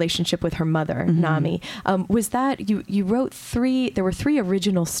her relationship with her mother, Nami. Was that you wrote there were 3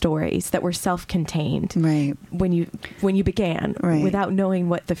 original stories that were self-contained, right? When you began, right, without knowing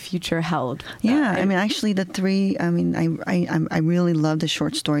what the future held. Yeah, I mean, actually, the 3. I mean, I really love the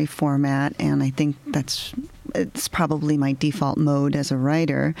short story format, and I think it's probably my default mode as a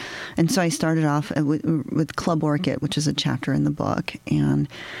writer. And so I started off with Club Orchid, which is a chapter in the book. And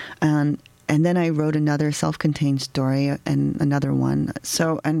then I wrote another self-contained story and another one.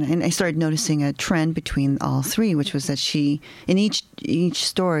 So, and I started noticing a trend between all 3, which was that in each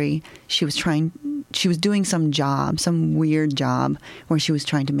story, she was doing some weird job where she was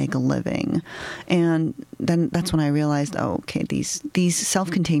trying to make a living. And then that's when I realized, these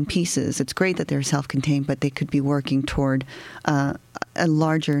self-contained pieces, it's great that they're self-contained, but they could be working toward a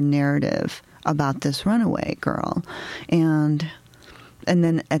larger narrative about this runaway girl. And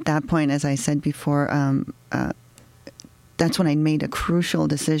then at that point, as I said before, that's when I made a crucial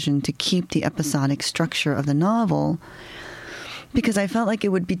decision to keep the episodic structure of the novel, because I felt like it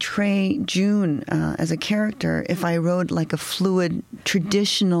would betray June as a character if I wrote like a fluid,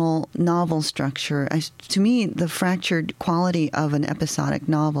 traditional novel structure. To me, the fractured quality of an episodic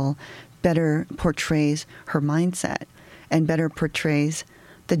novel better portrays her mindset and better portrays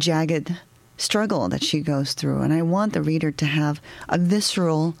the jagged struggle that she goes through. And I want the reader to have a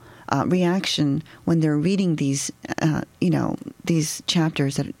visceral reaction when they're reading these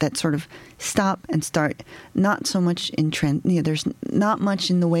chapters that sort of stop and start. Not so much in there's not much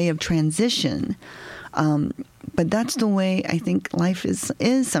in the way of transition, but But that's the way I think life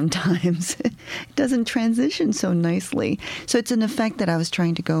is sometimes. It doesn't transition so nicely. So it's an effect that I was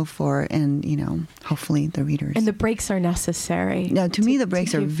trying to go for, and, hopefully the readers. And the breaks are necessary. No, to me, the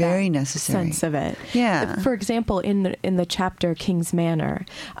breaks are very necessary. Sense of it. Yeah. For example, in the chapter King's Manor,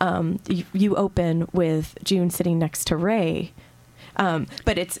 you open with June sitting next to Ray.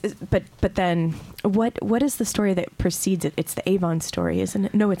 But then what is the story that precedes it? It's the Avon story, isn't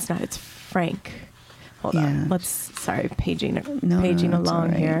it? No, it's not. It's Frank. Hold on. Paging along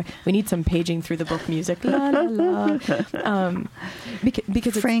right. Here. We need some paging through the book music. La la la.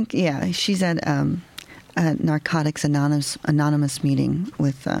 Because Frank, she's at a Narcotics Anonymous meeting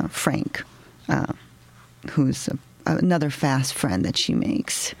with Frank, who's another fast friend that she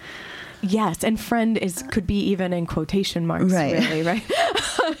makes. Yes, and friend could be even in quotation marks, right. Really, right?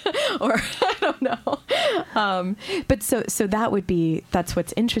 Or I don't know. But so that's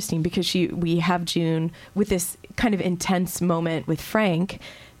what's interesting, because we have June with this kind of intense moment with Frank,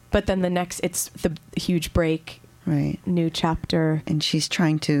 but then it's the huge break, right? New chapter, and she's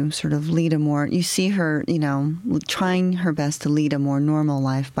trying to sort of lead a more. You see her, trying her best to lead a more normal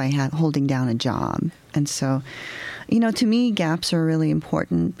life by holding down a job, and so. To me, gaps are really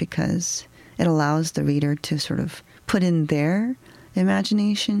important because it allows the reader to sort of put in their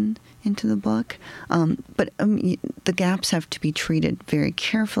imagination into the book. But the gaps have to be treated very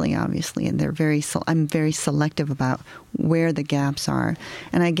carefully, obviously, and I'm very selective about where the gaps are.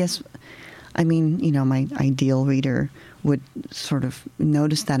 And I guess, my ideal reader would sort of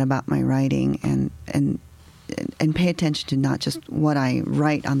notice that about my writing and pay attention to not just what I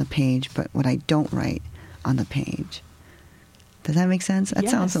write on the page, but what I don't write on the page. Does that make sense? That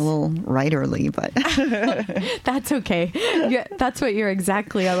sounds a little writerly, but that's okay. That's what you're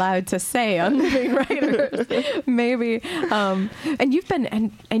exactly allowed to say on Living Writers, maybe. And you've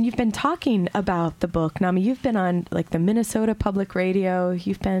been talking about the book, Nami. You've been on like the Minnesota Public Radio.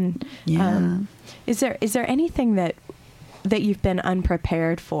 You've been. Is there anything that you've been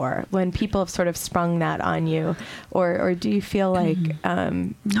unprepared for when people have sort of sprung that on you, or do you feel like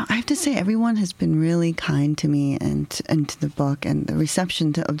No, I have to say everyone has been really kind to me and to the book, and the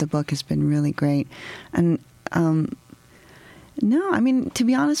reception of the book has been really great. And to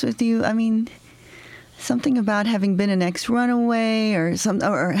be honest with you, something about having been an ex-runaway or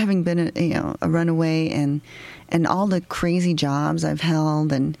having been a runaway and all the crazy jobs I've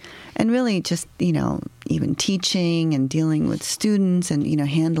held and really just, even teaching and dealing with students and,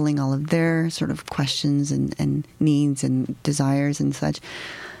 handling all of their sort of questions and needs and desires and such.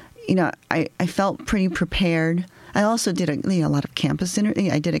 I felt pretty prepared. I also did a lot of campus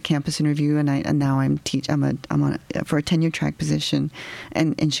interview. I did a campus interview, and now I'm on for a tenure track position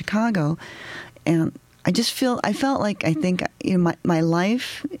in Chicago, and I felt like I think my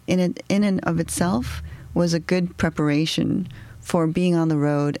life in and of itself was a good preparation for being on the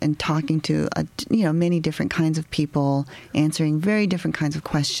road and talking to many different kinds of people, answering very different kinds of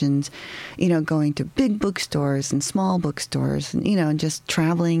questions, going to big bookstores and small bookstores, and just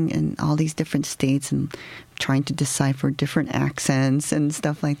traveling in all these different states and trying to decipher different accents and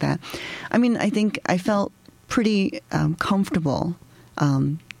stuff like that. I think I felt pretty comfortable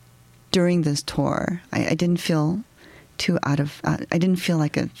during this tour. I didn't feel I didn't feel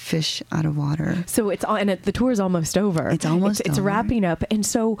like a fish out of water. So the tour is almost over. It's almost It's wrapping up. And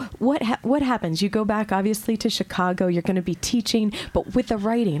so what happens? You go back, obviously, to Chicago. You're going to be teaching, but with the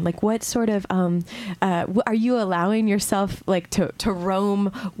writing, like what sort of, are you allowing yourself like to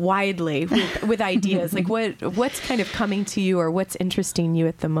roam widely with ideas? Like what's kind of coming to you, or what's interesting you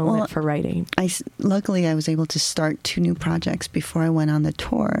at the moment for writing? Luckily, I was able to start 2 new projects before I went on the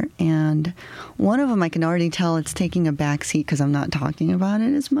tour. And one of them, I can already tell it's taking a backseat because I'm not talking about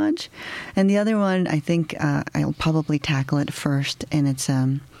it as much. And the other one, I think I'll probably tackle it first. And it's,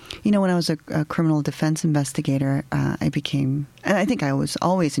 when I was a criminal defense investigator, I think I was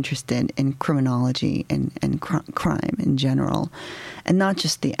always interested in criminology and crime in general. And not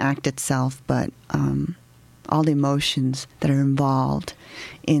just the act itself, but all the emotions that are involved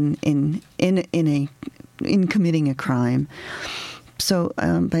in committing a crime. So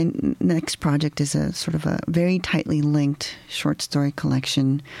my next project is a sort of a very tightly linked short story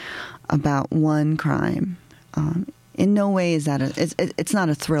collection about one crime. In no way is that it's not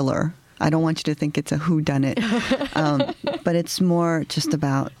a thriller. I don't want you to think it's a whodunit, but it's more just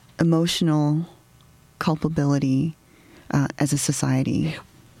about emotional culpability as a society.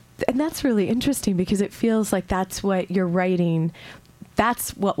 And that's really interesting because it feels like that's what you're writing.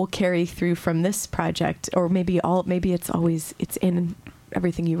 That's what will carry through from this project, or maybe it's in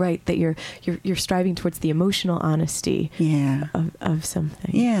everything you write, that you're striving towards the emotional honesty of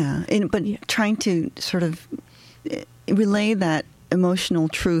something. Yeah, but trying to sort of relay that emotional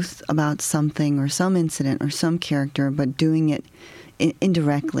truth about something or some incident or some character, but doing it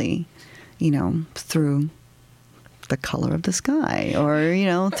indirectly, through the color of the sky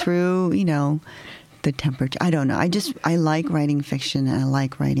or, through, the temperature. I don't know. I like writing fiction, and I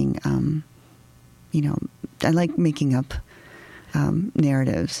like writing, I like making up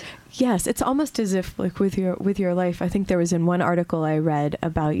narratives. Yes, it's almost as if, like, with your life, I think there was in one article I read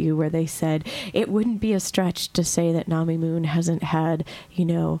about you where they said it wouldn't be a stretch to say that Nami Moon hasn't had,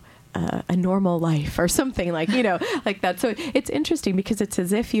 a normal life or something like that. So it's interesting because it's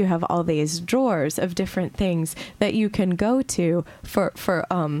as if you have all these drawers of different things that you can go to for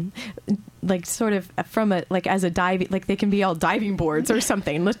like sort of from a, like as a diving, like they can be all diving boards or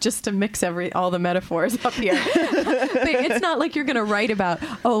something. Let's just to mix all the metaphors up here. But it's not like you're going to write about,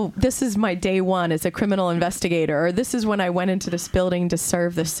 oh, this is my day one as a criminal investigator, or this is when I went into this building to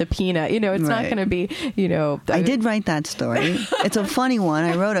serve the subpoena. It's not going to be, I did write that story. It's a funny one.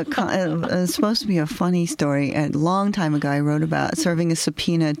 I wrote it's supposed to be a funny story. A long time ago, I wrote about serving a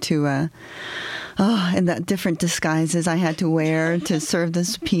subpoena to and the different disguises I had to wear to serve the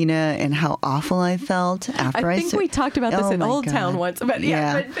subpoena, and how awful I felt after I think we talked about this in Old Town once, but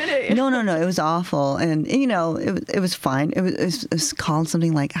No, it was awful, and it was fine. It was called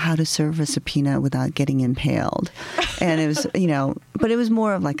something like "How to Serve a Subpoena Without Getting Impaled," and it was but it was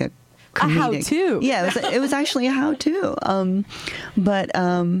more of like a comedic, how-to. Yeah, it was actually a how-to. I'm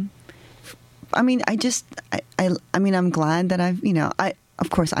glad that of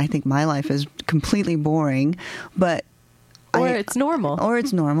course, I think my life is completely boring, but it's normal.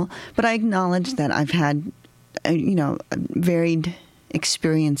 But I acknowledge that I've had, varied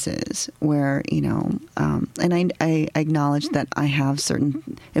experiences where, and I acknowledge that I have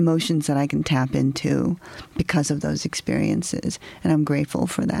certain emotions that I can tap into because of those experiences, and I'm grateful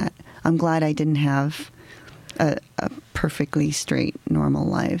for that. I'm glad I didn't have a perfectly straight, normal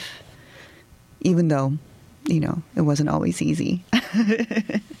life, even though, it wasn't always easy.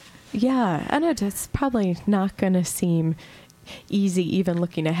 Yeah, and it's probably not going to seem easy even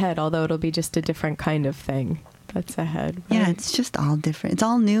looking ahead, although it'll be just a different kind of thing that's ahead. Right? Yeah, it's just all different. It's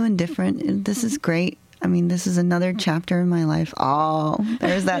all new and different. And this is great. I mean, this is another chapter in my life. Oh,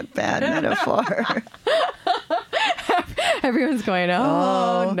 there's that bad metaphor. Everyone's going,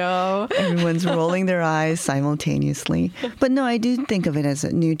 oh, no. Everyone's rolling their eyes simultaneously. But no, I do think of it as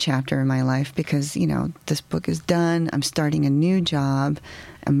a new chapter in my life because, this book is done. I'm starting a new job.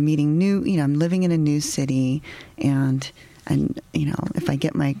 I'm meeting I'm living in a new city. And if I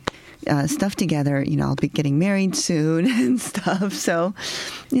get my stuff together, I'll be getting married soon and stuff. So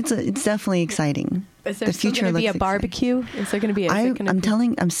it's definitely exciting. Is there still going to be a barbecue? Is there going to be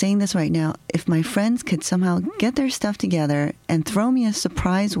I'm saying this right now. If my friends could somehow get their stuff together and throw me a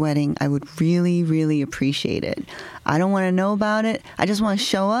surprise wedding, I would really, really appreciate it. I don't want to know about it. I just want to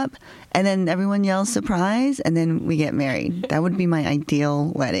show up, and then everyone yells surprise, and then we get married. That would be my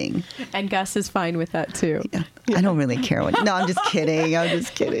ideal wedding. And Gus is fine with that too. Yeah. I don't really care No, I'm just kidding.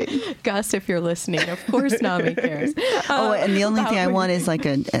 Gus, if you're listening, of course Nami cares. And the only thing I want is like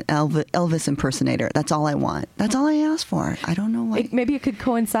an Elvis impersonator. That's all I want. That's all I ask for. I don't know why. Maybe it could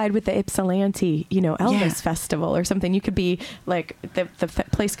coincide with the Ypsilanti, Elvis festival or something. You could be like, the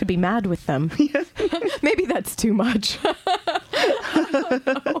place could be mad with them. Maybe that's too much.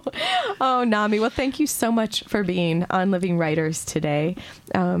 Oh, Nami. Well, thank you so much for being on Living Writers today.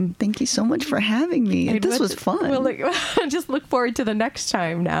 Thank you so much for having me. This was fun. We'll just look forward to the next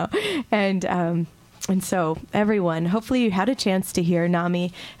time now. And so, everyone, hopefully you had a chance to hear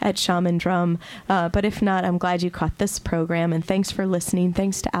Nami at Shaman Drum. But if not, I'm glad you caught this program. And thanks for listening.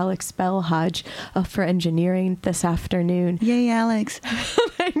 Thanks to Alex Bell-Hodge for engineering this afternoon. Yay, Alex.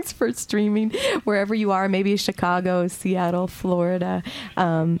 Thanks for streaming wherever you are, maybe Chicago, Seattle, Florida.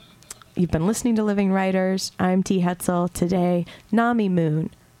 You've been listening to Living Writers. I'm T. Hetzel. Today, Nami Moon,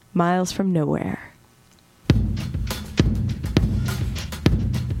 Miles from Nowhere.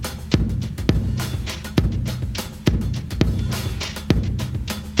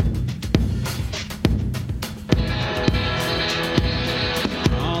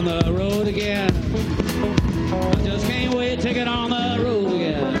 On the road again. I just can't wait to get on the road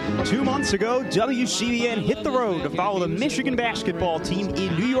again. 2 months ago, WCBN hit the road to follow the Michigan basketball team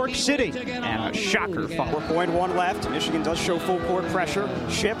in New York City. And a shocker. 4.1 left. Michigan does show full court pressure.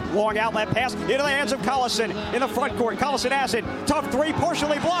 Ship, long outlet pass into the hands of Collison in the front court. Collison has it. Tough three,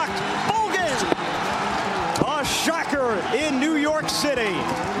 partially blocked. Bogan! A shocker in New York City.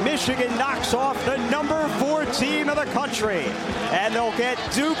 Michigan knocks off the number 4 team in the country. And they'll get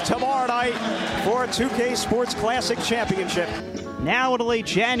Duke tomorrow night for a 2K Sports Classic Championship. Now in late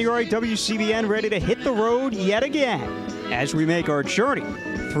January, WCBN ready to hit the road yet again as we make our journey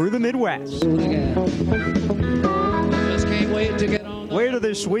through the Midwest. Just can't wait to get on. Later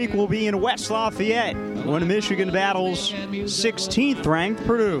this week, we'll be in West Lafayette when Michigan battles 16th ranked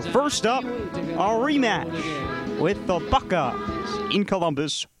Purdue. First up, a rematch with the Buckeyes in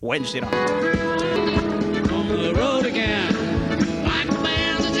Columbus Wednesday night. On the road again. Like the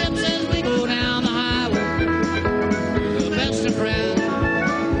bands of gypsies, we go down the highway. The best of friends.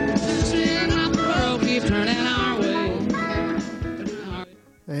 Sing up the world, keep turning our way.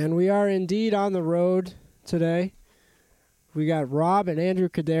 And we are indeed on the road today. We got Rob and Andrew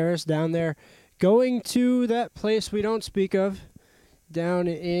Kaderis down there going to that place we don't speak of down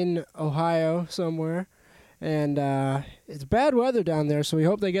in Ohio somewhere. And it's bad weather down there, so we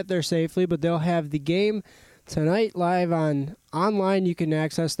hope they get there safely. But they'll have the game tonight live online. You can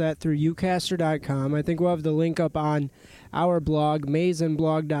access that through ucaster.com. I think we'll have the link up on our blog,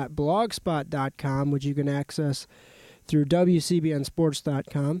 mazenblog.blogspot.com, which you can access through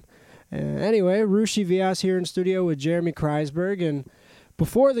wcbnsports.com. Anyway, Rushi Vyas here in studio with Jeremy Kreisberg. And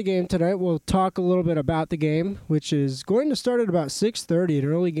before the game tonight, we'll talk a little bit about the game, which is going to start at about 6:30, an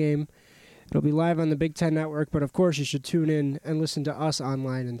early game. It'll be live on the Big Ten Network, but of course you should tune in and listen to us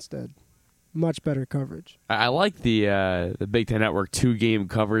online instead. Much better coverage. I like the Big Ten Network 2-game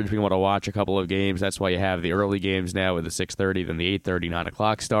coverage. We want to watch a couple of games. That's why you have the early games now with the 6:30, then the 8:30, 9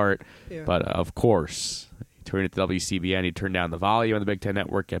 o'clock start. Yeah. But of course, turn it to WCBN, you turn down the volume on the Big Ten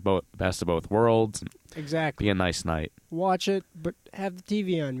Network, get both best of both worlds. Exactly. Be a nice night. Watch it, but have the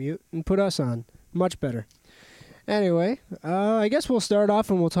TV on mute and put us on. Much better. Anyway, I guess we'll start off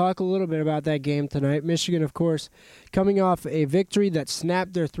and we'll talk a little bit about that game tonight. Michigan, of course, coming off a victory that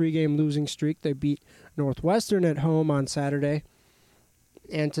snapped their 3-game losing streak. They beat Northwestern at home on Saturday.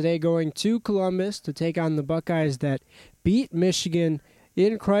 And today going to Columbus to take on the Buckeyes that beat Michigan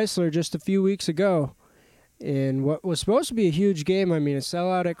in Chrysler just a few weeks ago in what was supposed to be a huge game. I mean, a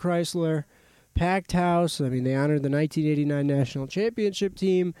sellout at Chrysler, packed house. I mean, they honored the 1989 National Championship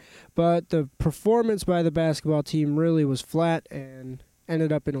team, but the performance by the basketball team really was flat and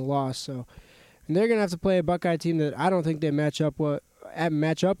ended up in a loss. So, and they're going to have to play a Buckeye team that I don't think they match up with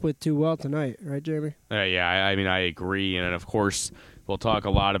too well tonight. Right, Jeremy? Yeah, I mean, I agree. And, of course, we'll talk a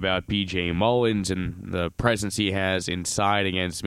lot about B.J. Mullins and the presence he has inside against